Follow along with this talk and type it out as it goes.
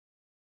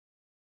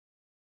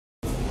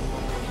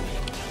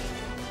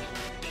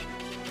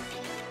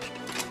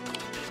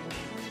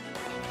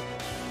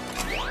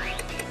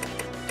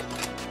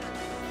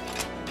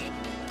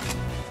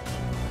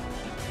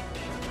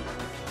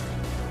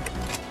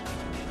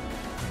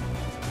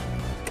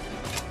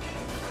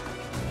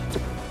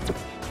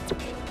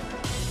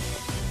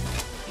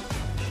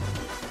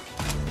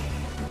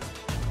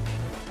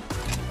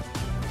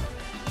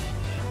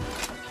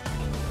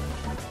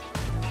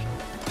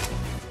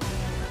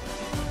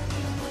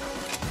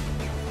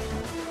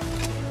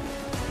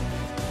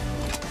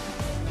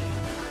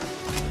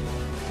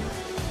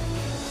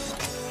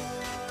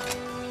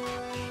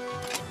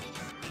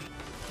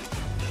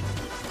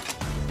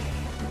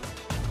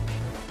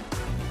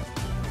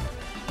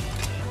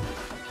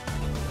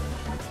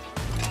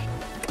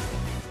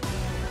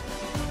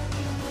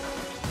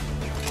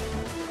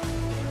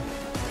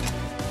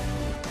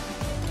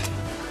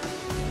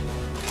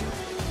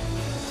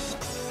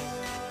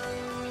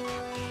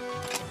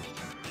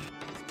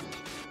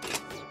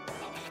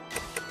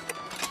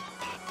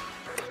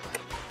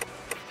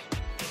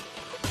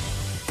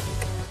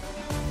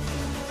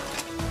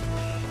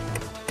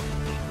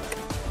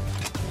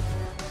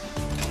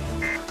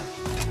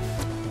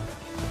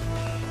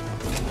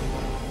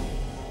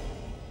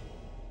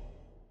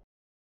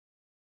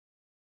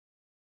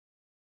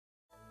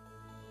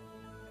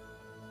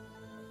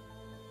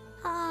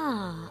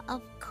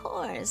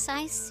Yes,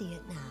 I see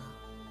it now.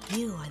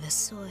 You are the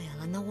soil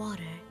and the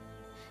water.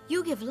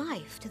 You give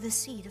life to the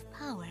seed of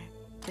power.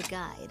 The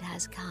guide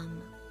has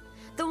come.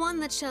 The one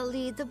that shall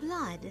lead the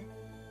blood.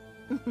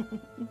 I'm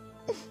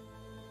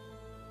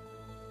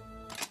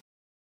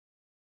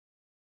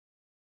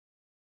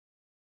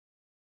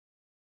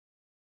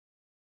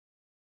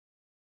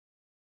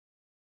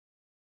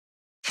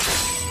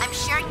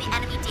sharing the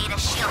enemy data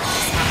shield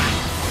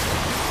discovered.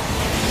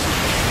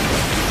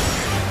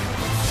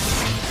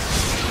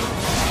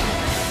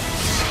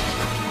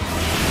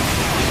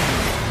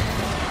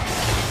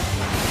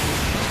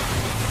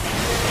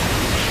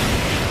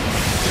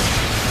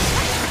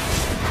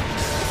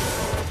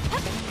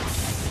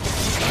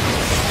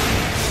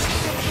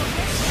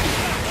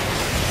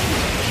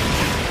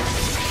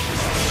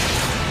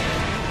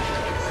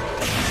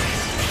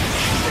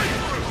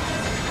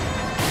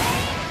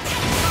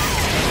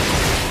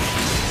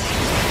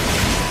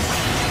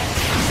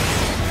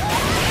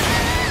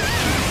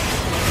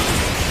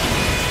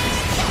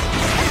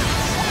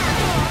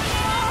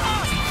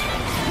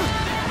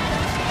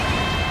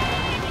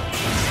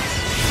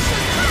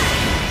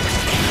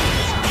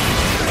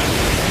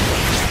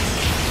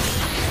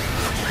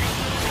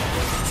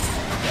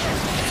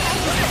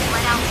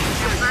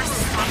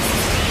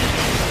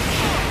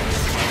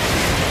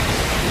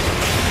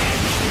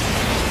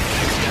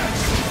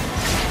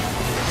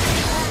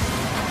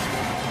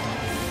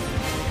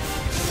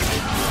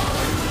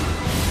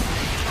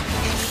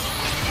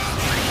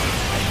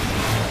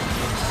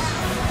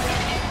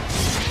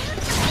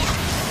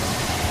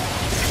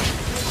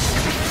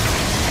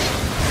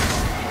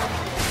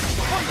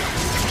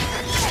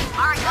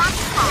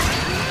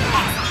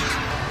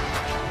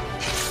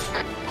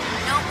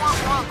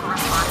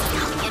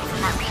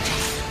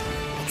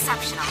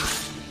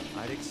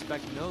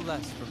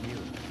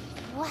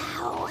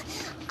 Wow,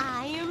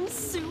 I am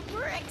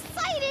super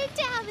excited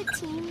to have a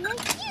team like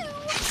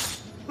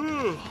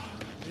you!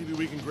 Maybe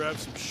we can grab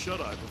some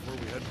shut-eye before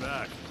we head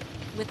back.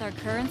 With our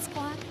current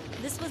squad,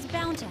 this was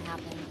bound to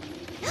happen.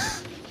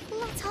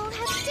 Let's all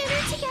have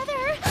dinner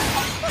together!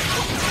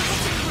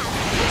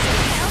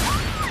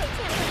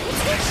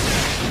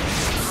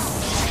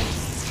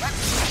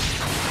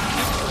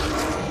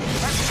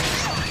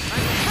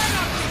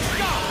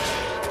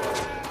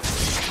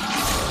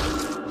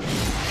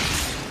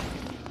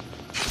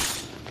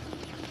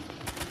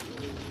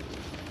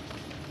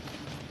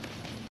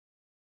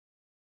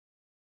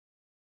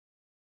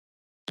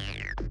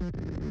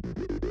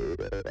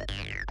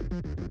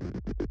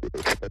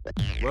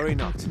 Worry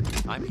not,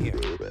 I'm here.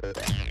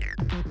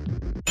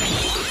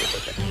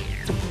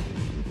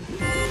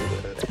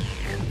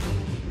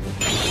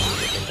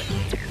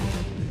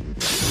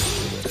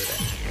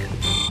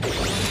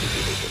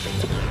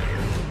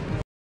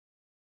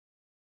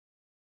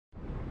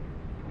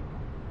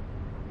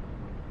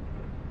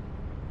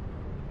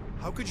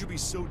 How could you be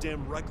so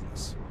damn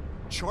reckless?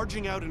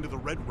 Charging out into the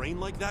red rain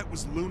like that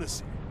was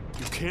lunacy.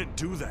 You can't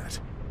do that.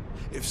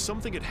 If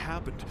something had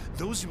happened,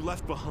 those you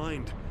left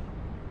behind,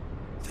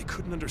 they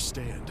couldn't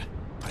understand.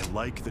 I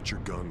like that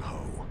you're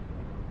gung-ho.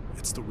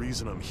 It's the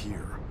reason I'm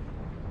here.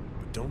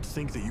 But don't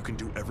think that you can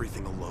do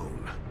everything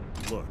alone.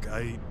 Look,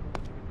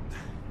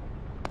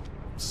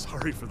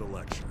 sorry for the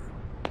lecture.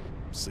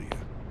 See ya.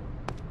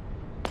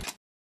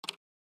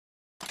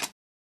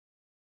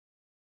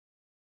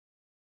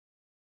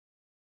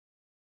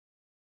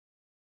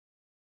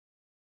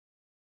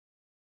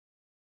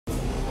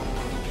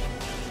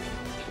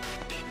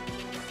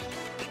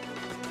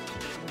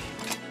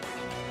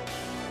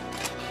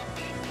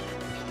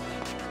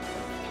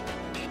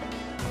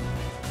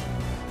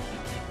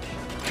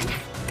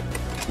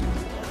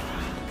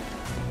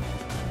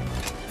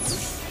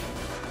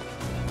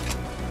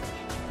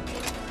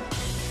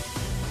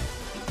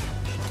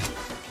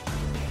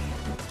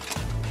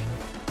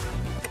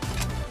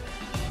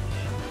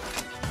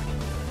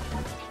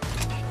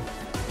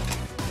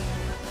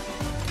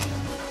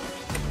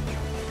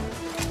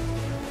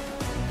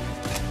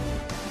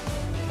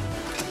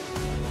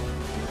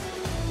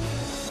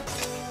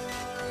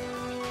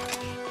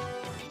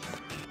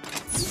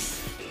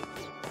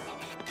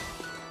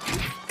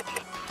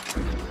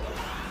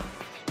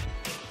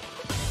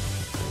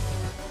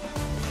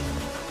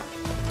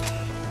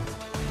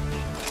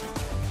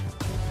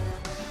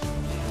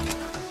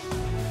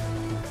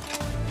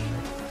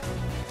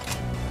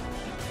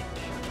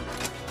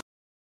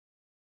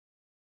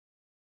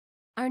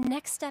 Our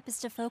next step is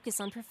to focus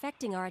on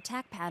perfecting our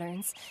attack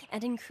patterns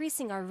and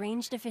increasing our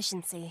ranged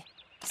efficiency.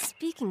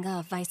 Speaking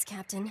of, Vice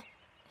Captain,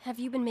 have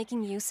you been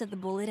making use of the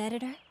bullet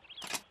editor?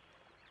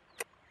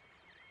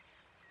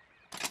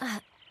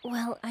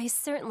 Well, I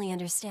certainly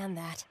understand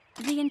that.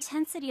 The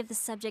intensity of the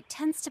subject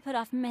tends to put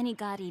off many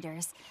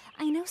God-Eaters.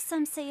 I know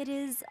some say it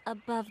is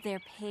above their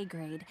pay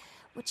grade,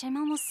 which I'm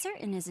almost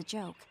certain is a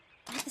joke.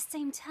 At the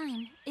same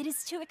time, it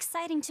is too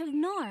exciting to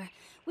ignore.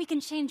 We can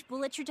change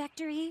bullet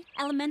trajectory,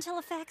 elemental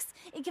effects.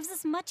 It gives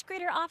us much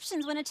greater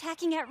options when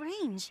attacking at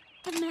range.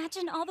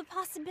 Imagine all the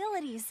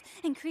possibilities.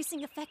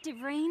 Increasing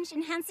effective range,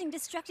 enhancing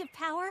destructive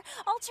power,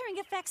 altering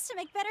effects to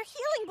make better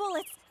healing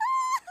bullets.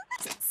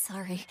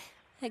 Sorry,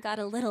 I got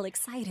a little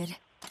excited.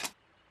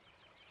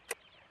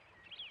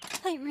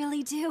 I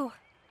really do.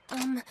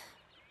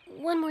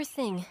 One more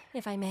thing,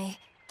 if I may.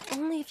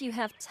 Only if you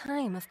have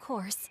time, of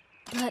course.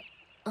 But,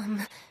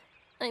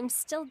 I'm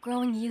still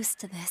growing used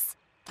to this.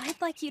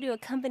 I'd like you to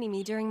accompany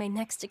me during my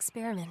next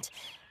experiment.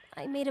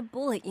 I made a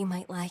bullet you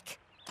might like.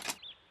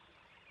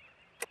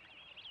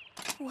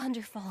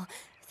 Wonderful.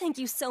 Thank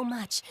you so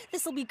much.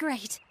 This'll be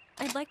great.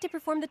 I'd like to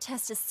perform the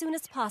test as soon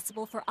as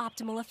possible for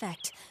optimal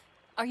effect.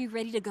 Are you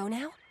ready to go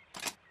now?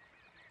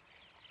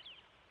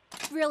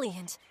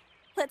 Brilliant.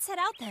 Let's head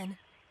out then.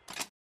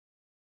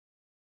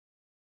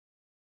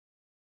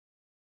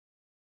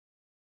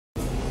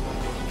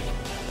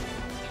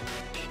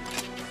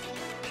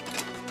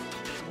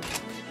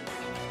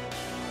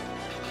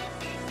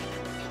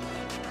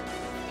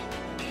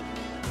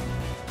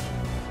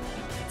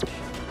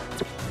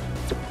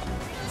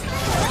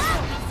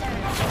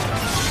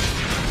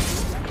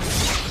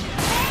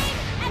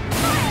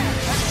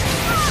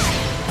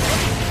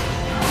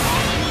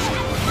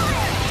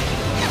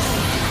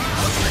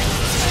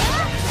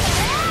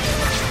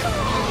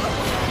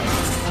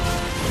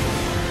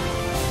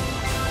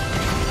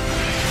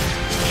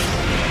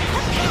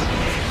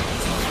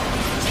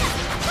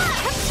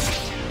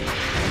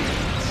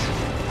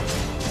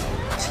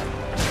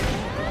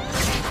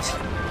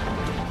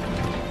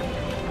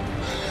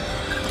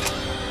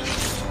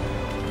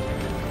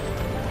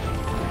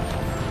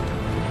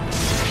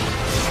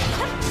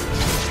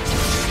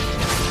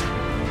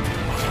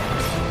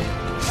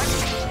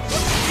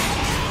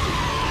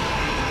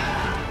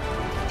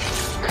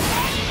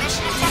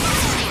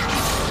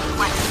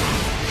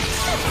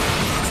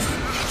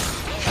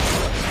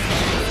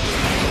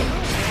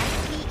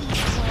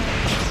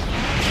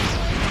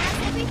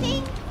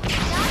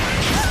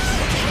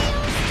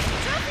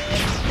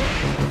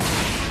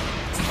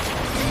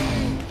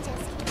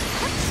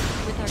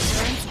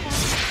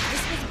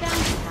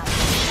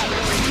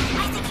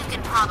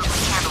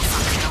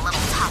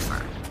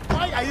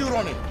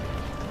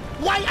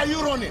 Why are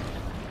you running?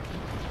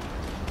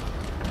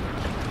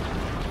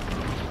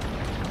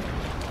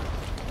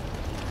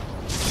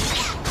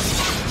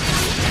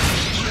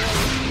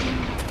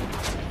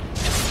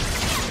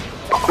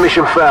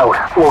 Mission failed.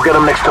 We'll get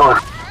them next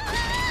time.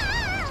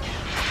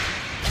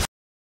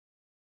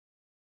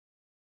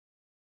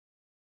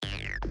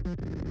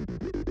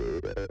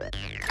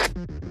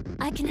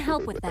 I can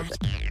help with that.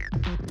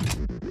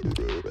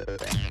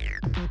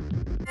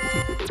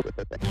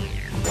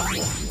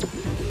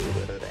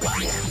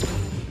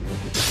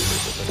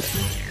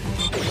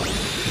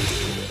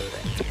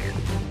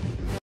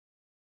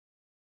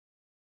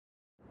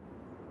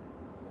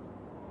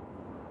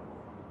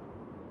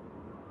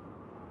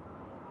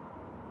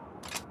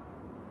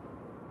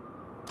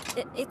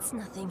 It's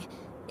nothing.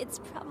 It's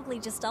probably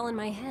just all in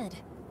my head.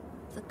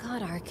 The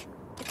God Arc.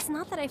 It's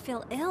not that I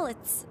feel ill,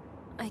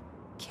 I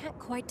can't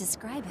quite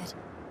describe it.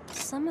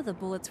 Some of the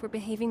bullets were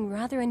behaving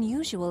rather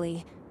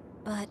unusually,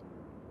 but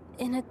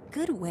in a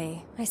good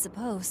way, I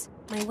suppose.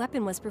 My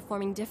weapon was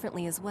performing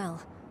differently as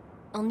well.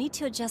 I'll need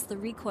to adjust the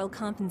recoil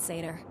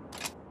compensator.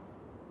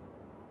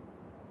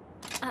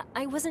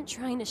 I wasn't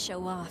trying to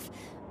show off.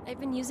 I've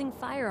been using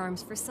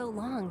firearms for so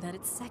long that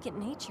it's second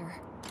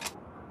nature.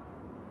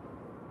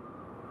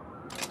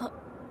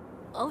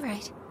 All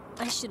right.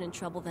 I shouldn't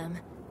trouble them.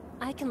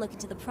 I can look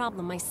into the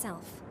problem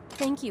myself.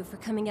 Thank you for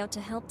coming out to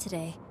help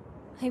today.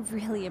 I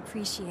really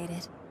appreciate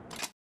it.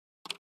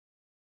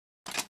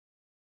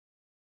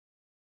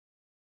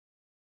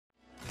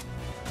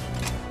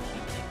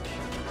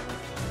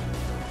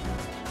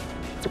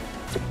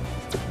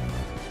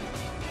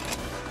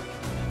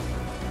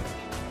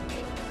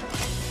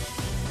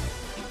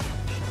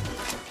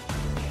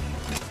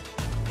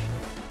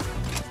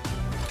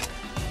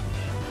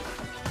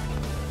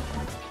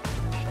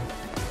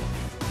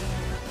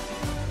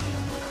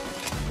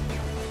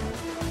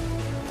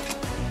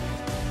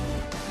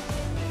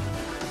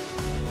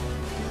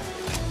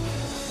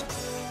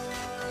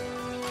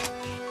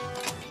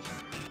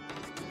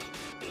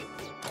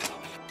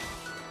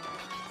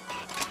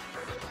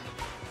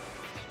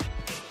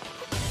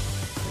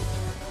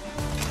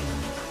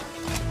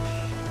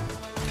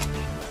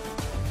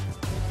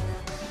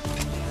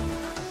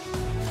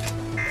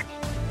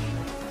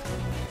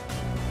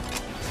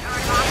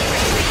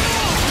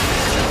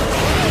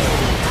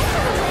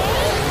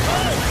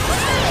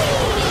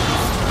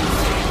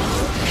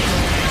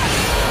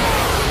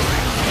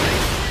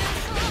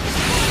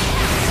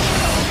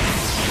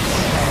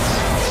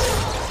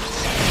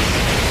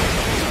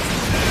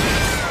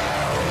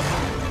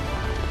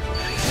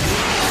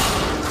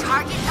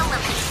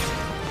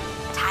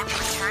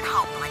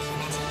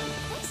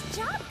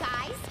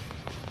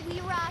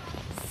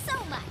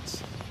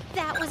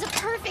 That was a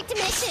perfect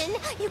mission!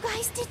 You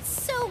guys did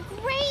so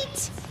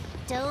great!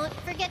 Don't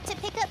forget to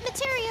pick up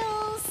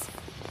materials!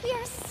 We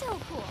are so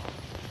cool.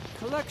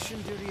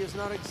 Collection duty is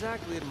not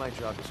exactly in my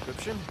job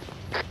description.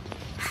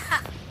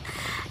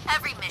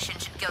 Every mission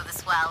should go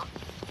this well.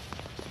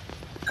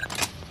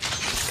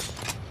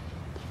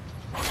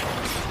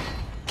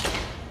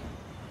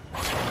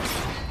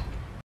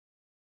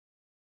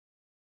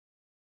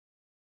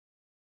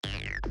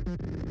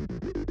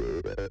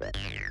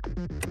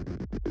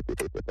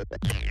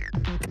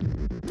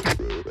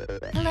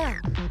 Hello.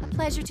 A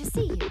pleasure to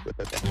see you.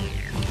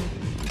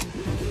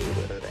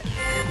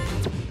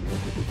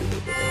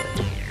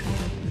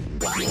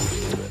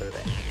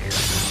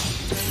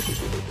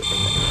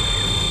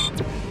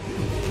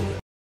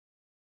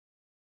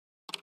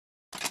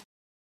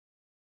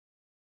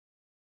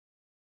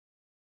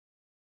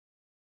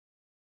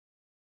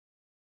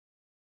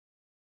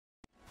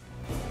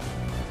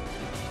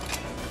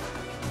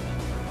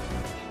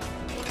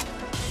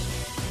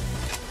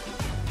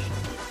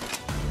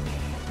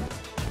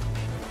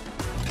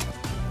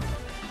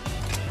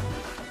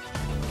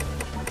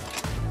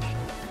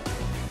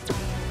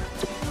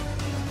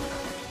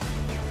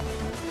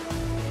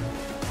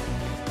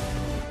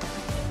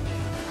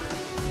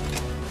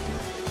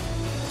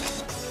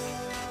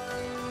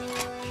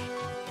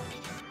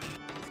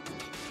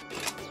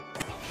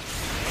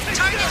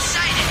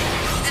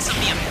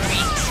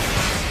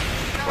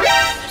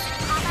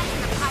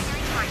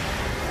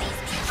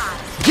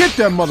 Get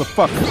that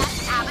motherfucker!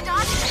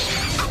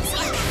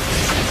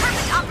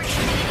 Perfect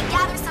opportunity to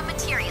gather some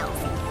materials.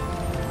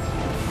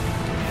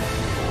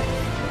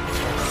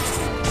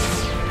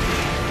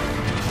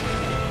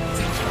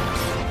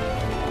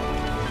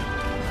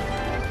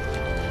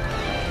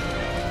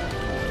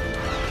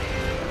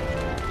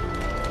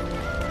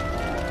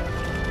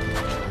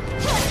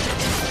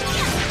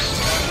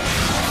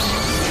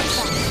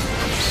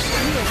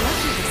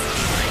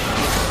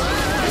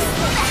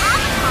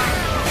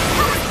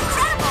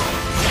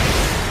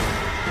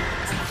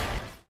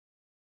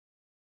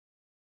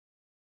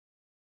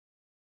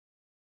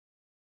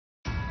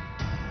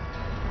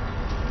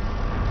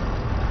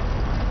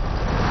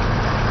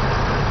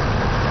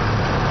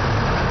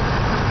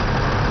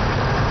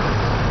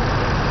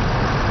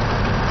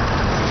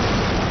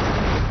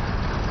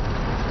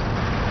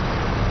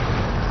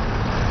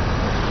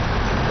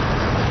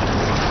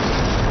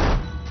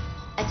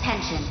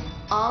 Attention,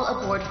 all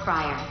aboard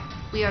Friar.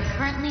 We are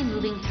currently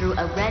moving through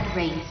a red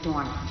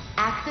rainstorm.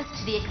 Access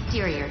to the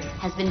exterior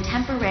has been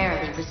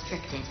temporarily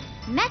restricted.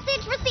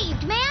 Message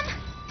received, ma'am!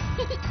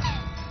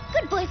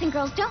 Good boys and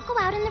girls don't go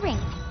out in the rain.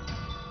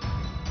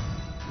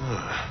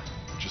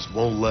 Just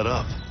won't let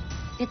up.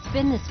 It's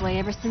been this way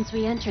ever since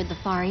we entered the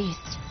Far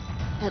East.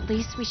 At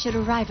least we should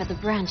arrive at the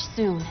branch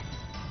soon.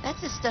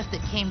 That's the stuff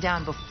that came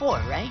down before,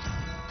 right?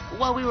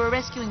 While we were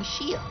rescuing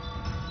Ciel.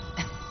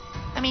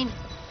 I mean,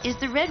 is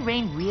the red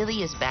rain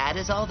really as bad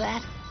as all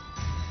that?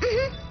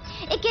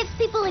 It gives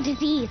people a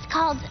disease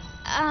called,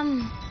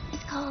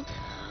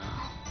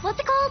 what's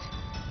it called?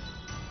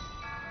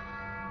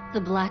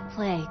 The Black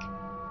Plague.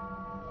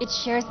 It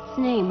shares its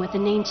name with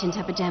an ancient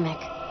epidemic,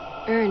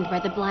 earned by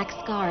the black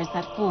scars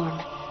that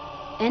form.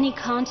 Any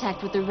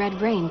contact with the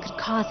red rain could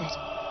cause it.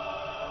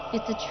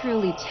 It's a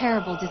truly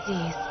terrible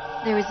disease.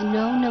 There is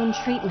no known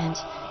treatment.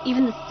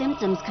 Even the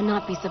symptoms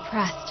cannot be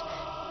suppressed.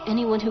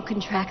 Anyone who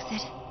contracts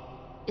it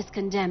is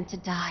condemned to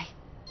die.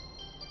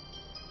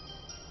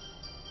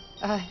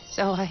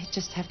 So I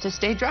just have to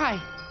stay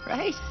dry,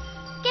 right?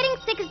 Getting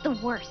sick is the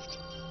worst.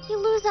 You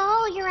lose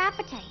all your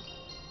appetite.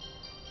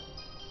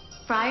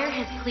 Friar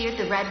has cleared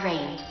the red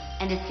rain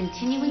and is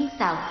continuing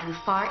south through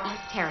Far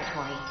East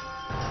territory.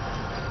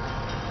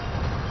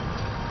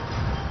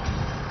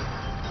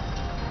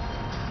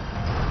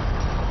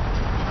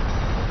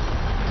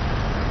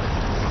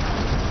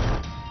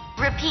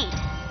 Repeat,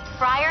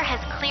 Friar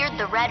has cleared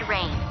the red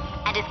rain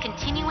and is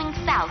continuing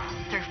south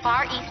through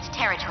Far East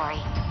territory.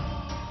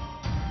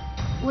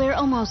 We're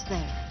almost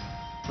there.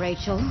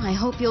 Rachel, I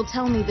hope you'll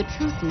tell me the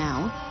truth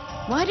now.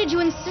 Why did you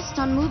insist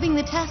on moving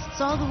the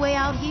tests all the way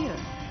out here?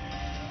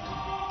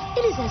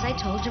 It is as I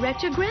told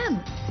Director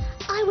Graham.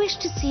 I wish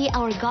to see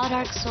our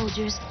God-Ark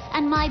soldiers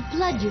and my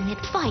blood unit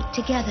fight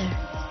together.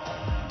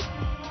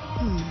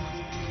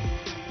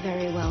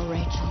 Very well,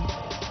 Rachel.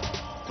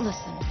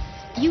 Listen,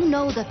 you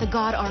know that the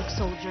God-Ark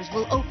soldiers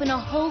will open a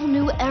whole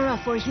new era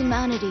for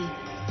humanity.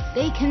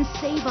 They can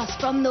save us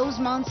from those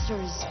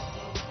monsters.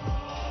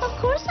 Of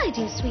course I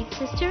do, sweet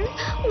sister.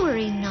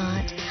 Worry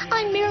not.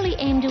 I merely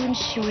aim to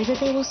ensure that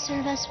they will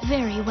serve us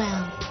very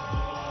well.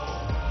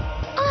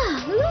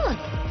 Ah, look!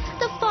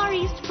 The Far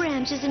East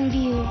branch is in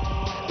view.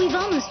 We've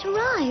almost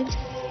arrived.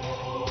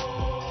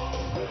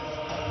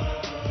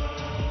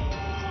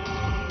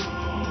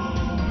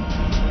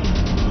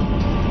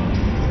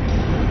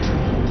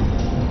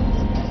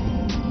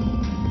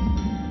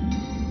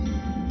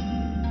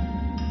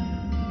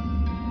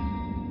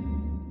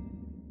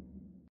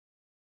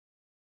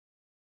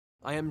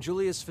 I am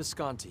Julius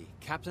Visconti,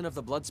 captain of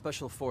the Blood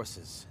Special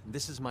Forces.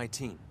 This is my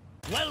team.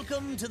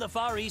 Welcome to the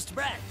Far East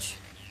branch.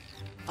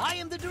 I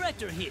am the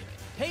director here,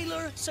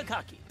 Paylor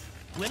Sakaki.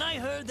 When I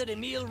heard that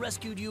Emil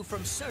rescued you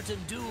from certain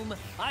doom,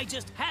 I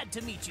just had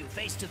to meet you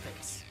face to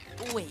face.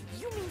 Wait,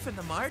 you mean from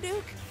the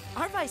Marduk?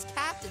 Our vice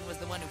captain was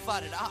the one who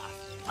fought it off.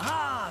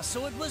 Ah,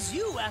 so it was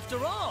you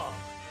after all.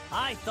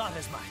 I thought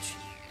as much.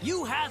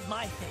 You have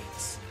my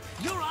thanks.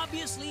 You're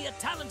obviously a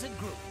talented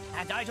group,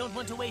 and I don't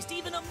want to waste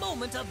even a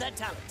moment of that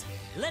talent.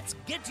 Let's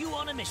get you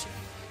on a mission.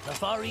 The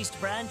Far East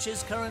branch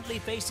is currently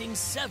facing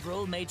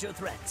several major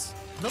threats.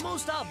 The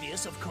most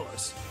obvious, of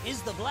course,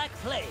 is the Black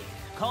Plague,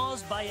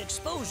 caused by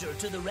exposure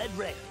to the Red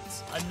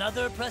Rains.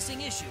 Another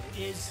pressing issue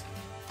is...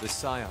 the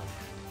Scion.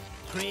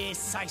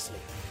 Precisely.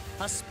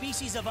 A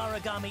species of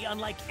origami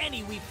unlike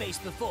any we've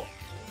faced before.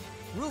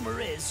 Rumor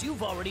is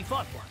you've already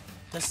fought one.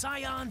 The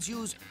Scions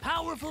use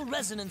powerful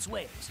resonance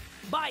waves,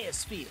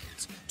 bias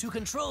fields, to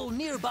control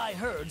nearby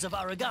herds of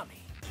origami.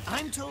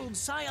 I'm told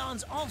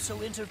Scions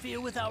also interfere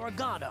with our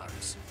god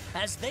arcs,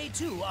 as they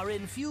too are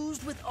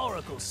infused with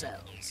oracle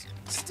cells.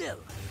 Still,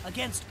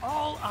 against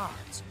all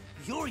odds,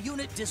 your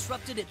unit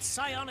disrupted its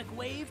psionic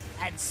wave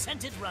and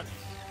sent it running.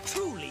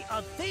 Truly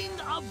a thing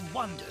of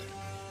wonder.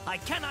 I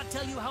cannot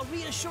tell you how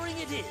reassuring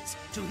it is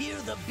to hear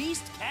the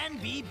beast can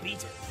be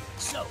beaten.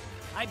 So,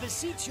 I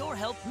beseech your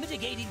help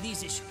mitigating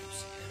these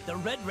issues. The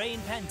Red Rain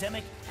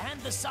pandemic and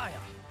the Scion.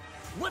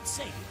 What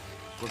say you?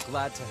 We're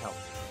glad to help,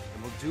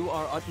 and we'll do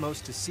our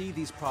utmost to see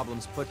these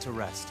problems put to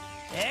rest.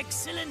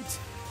 Excellent.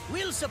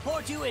 We'll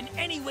support you in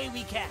any way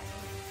we can.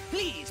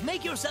 Please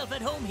make yourself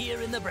at home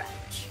here in the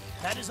branch.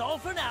 That is all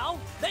for now.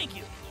 Thank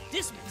you.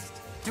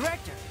 Dismissed.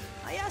 Director,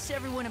 I asked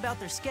everyone about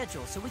their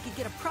schedule so we could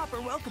get a proper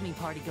welcoming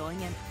party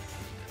going and...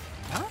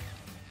 Huh?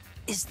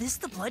 Is this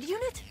the blood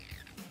unit?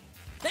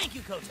 Thank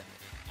you, Kota.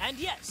 And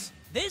yes,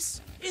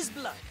 this is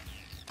blood.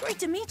 Great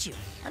to meet you.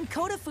 I'm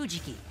Kota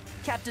Fujiki,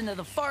 captain of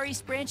the Far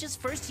East Branch's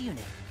 1st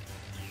unit.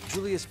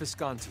 Julius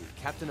Visconti,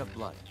 captain of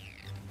Blood.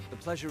 The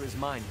pleasure is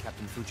mine,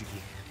 Captain Fujiki.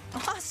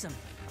 Awesome.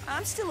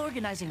 I'm still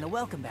organizing the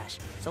welcome bash,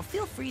 so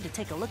feel free to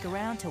take a look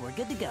around till we're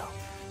good to go.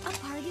 A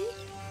party?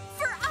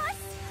 For us?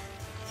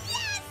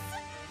 Yes!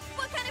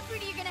 What kind of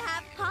food are you gonna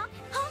have, huh?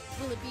 Huh?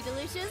 Will it be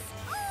delicious?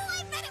 Oh,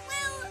 I bet it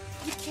will!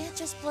 You can't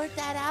just blurt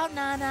that out,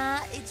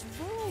 Nana. It's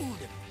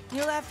rude.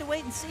 You'll have to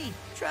wait and see.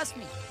 Trust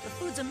me, the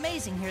food's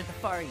amazing here at the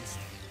Far East.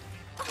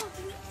 Oh,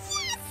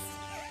 yes!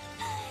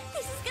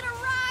 This is gonna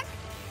rock!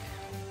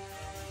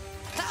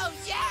 Oh,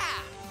 yeah!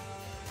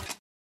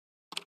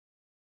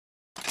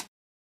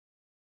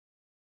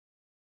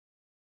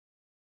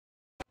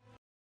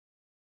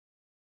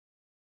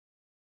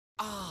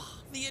 Ah,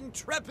 the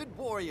intrepid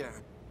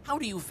warrior. How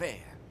do you fare?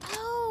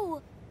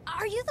 Oh,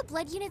 are you the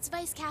Blood Unit's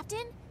vice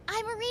captain?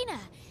 I'm Erina.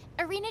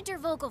 Erina der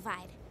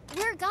Vogelweide.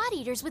 We're God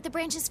Eaters with the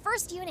branch's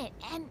 1st unit,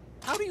 and...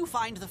 How do you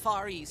find the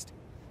Far East?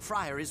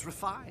 Friar is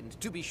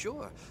refined, to be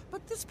sure,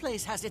 but this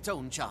place has its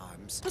own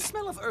charms. The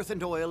smell of earth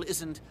and oil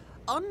isn't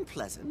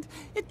unpleasant.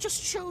 It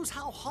just shows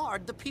how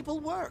hard the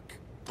people work.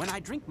 When I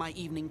drink my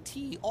evening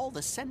tea, all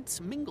the scents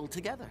mingle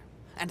together,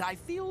 and I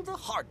feel the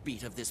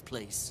heartbeat of this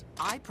place.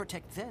 I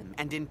protect them,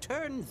 and in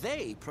turn,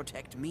 they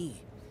protect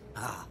me.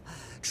 Ah,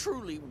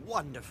 truly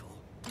wonderful.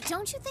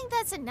 Don't you think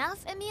that's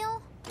enough,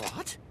 Emil?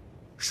 What?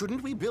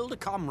 Shouldn't we build a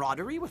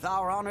camaraderie with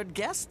our honored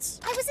guests?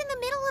 I was in the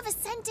middle of a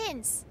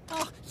sentence.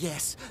 Ah,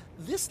 yes.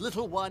 This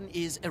little one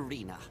is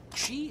Erina.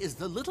 She is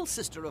the little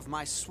sister of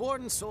my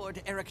sworn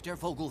sword, Eric der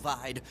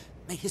Vogelweide.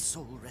 May his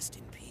soul rest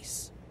in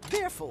peace.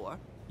 Therefore,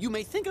 you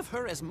may think of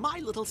her as my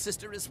little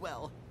sister as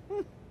well.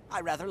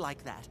 I rather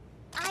like that.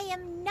 I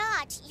am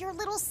not your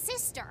little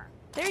sister.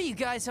 There you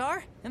guys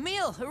are.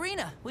 Emil,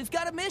 Erina, we've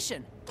got a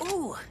mission.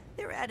 Ooh,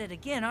 they're at it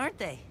again, aren't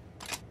they?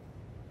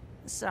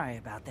 Sorry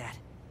about that.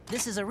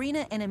 This is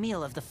Erina and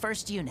Emil of the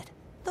 1st unit.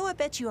 Though I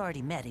bet you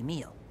already met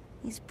Emil.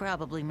 He's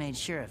probably made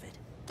sure of it.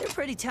 They're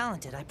pretty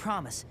talented, I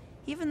promise.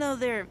 Even though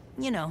they're,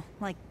 you know,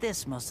 like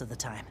this most of the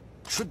time.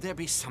 Should there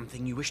be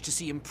something you wish to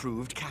see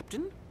improved,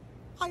 Captain?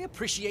 I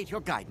appreciate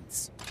your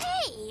guidance.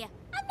 Hey!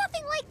 I'm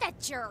nothing like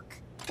that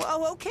jerk.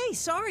 Well, okay,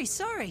 sorry.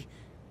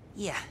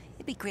 Yeah,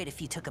 it'd be great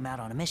if you took him out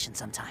on a mission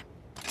sometime.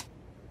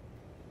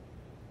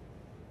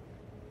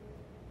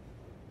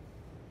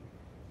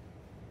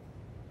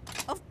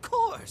 Of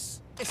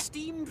course!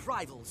 Esteemed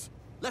rivals,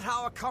 let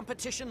our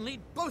competition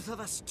lead both of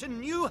us to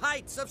new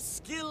heights of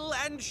skill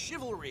and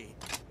chivalry.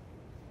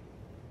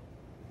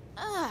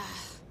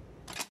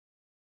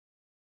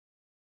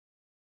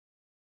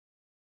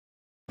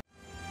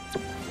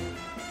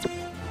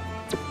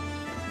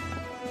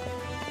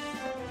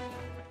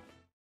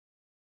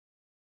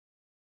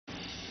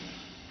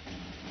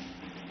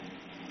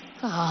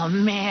 Oh,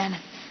 man.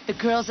 The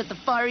girls at the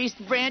Far East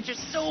branch are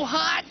so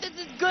hot. This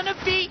is gonna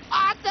be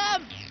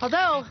awesome!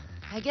 Although,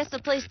 I guess the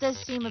place does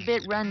seem a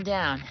bit run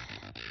down.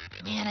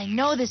 Man, I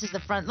know this is the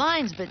front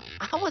lines, but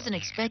I wasn't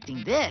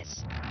expecting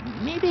this.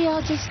 Maybe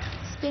I'll just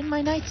spend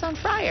my nights on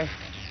Friar.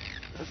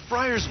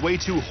 Friar's way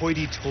too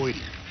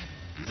hoity-toity.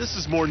 This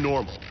is more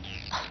normal.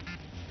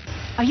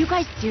 Are you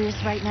guys serious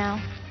right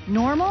now?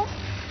 Normal?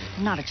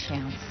 Not a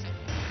chance.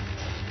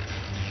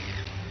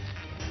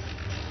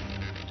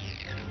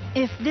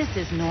 If this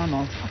is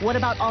normal, what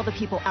about all the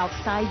people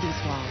outside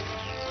these walls?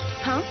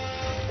 Huh?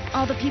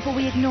 All the people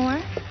we ignore?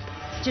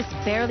 Just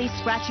barely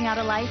scratching out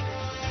a life?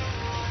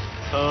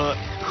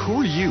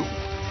 Who are you?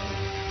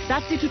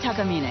 Satsuki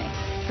Takamine,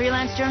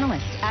 freelance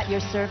journalist, at your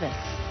service.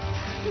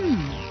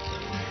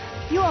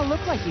 You all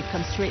look like you've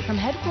come straight from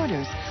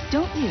headquarters,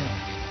 don't you?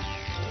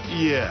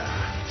 Yeah.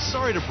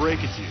 Sorry to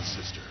break it to you,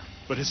 sister,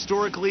 but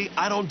historically,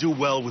 I don't do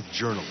well with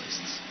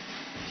journalists.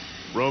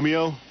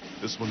 Romeo,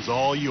 this one's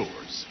all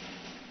yours.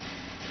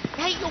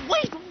 Hey,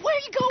 wait! Where are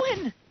you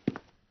going?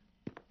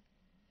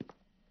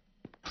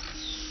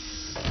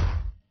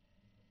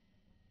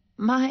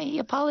 My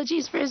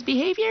apologies for his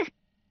behavior?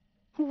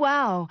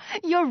 Wow,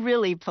 you're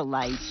really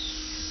polite.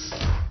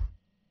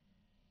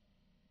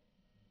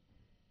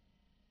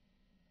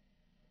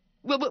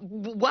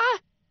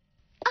 What?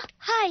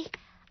 Hi.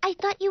 I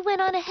thought you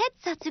went on ahead,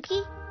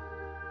 Satsuki.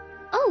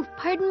 Oh,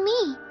 pardon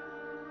me.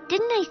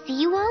 Didn't I see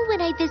you all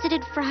when I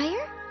visited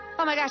Friar?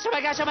 Oh my gosh, oh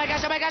my gosh, oh my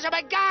gosh, oh my gosh, oh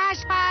my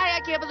gosh! Hi, I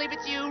can't believe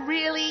it's you.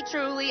 Really,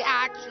 truly,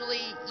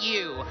 actually,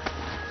 you.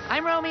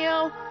 I'm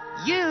Romeo.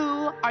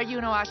 You are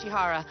Yuno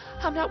Ashihara.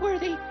 I'm not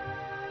worthy.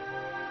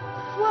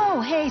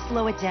 Whoa, hey,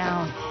 slow it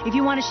down. If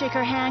you want to shake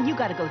her hand, you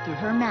gotta go through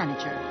her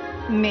manager.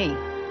 Me.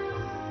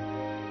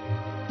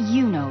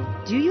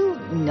 Yuno, do you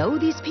know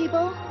these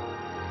people?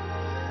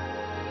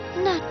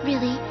 Not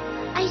really.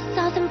 I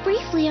saw them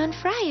briefly on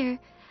Friar.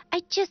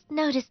 I just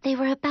noticed they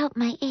were about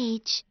my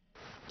age.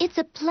 It's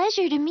a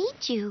pleasure to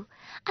meet you.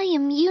 I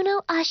am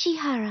Yuno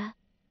Ashihara.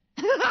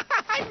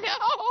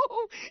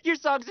 No! Your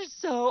songs are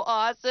so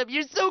awesome.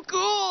 You're so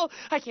cool.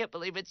 I can't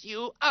believe it's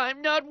you.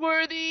 I'm not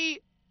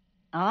worthy.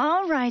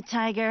 All right,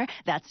 Tiger.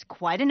 That's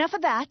quite enough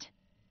of that.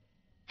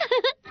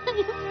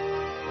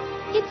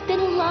 It's been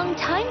a long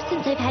time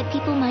since I've had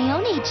people my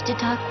own age to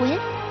talk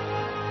with.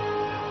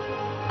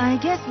 I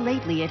guess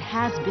lately it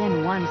has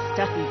been one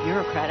stuffy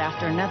bureaucrat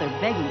after another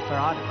begging for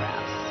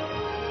autographs.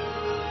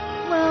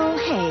 Well,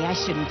 hey, I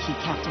shouldn't keep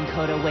Captain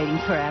Kota waiting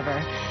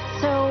forever.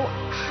 So,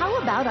 how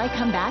about I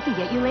come back and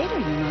get you later,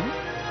 you know?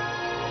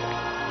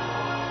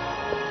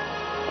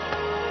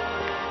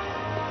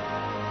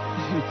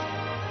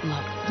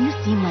 Look, you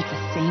seem like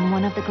the same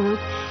one of the group.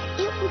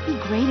 It would be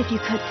great if you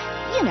could,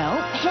 you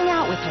know, hang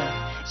out with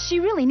her. She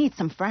really needs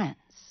some friends.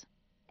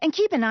 And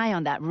keep an eye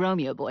on that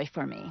Romeo boy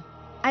for me.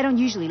 I don't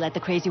usually let the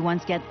crazy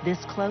ones get this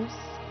close.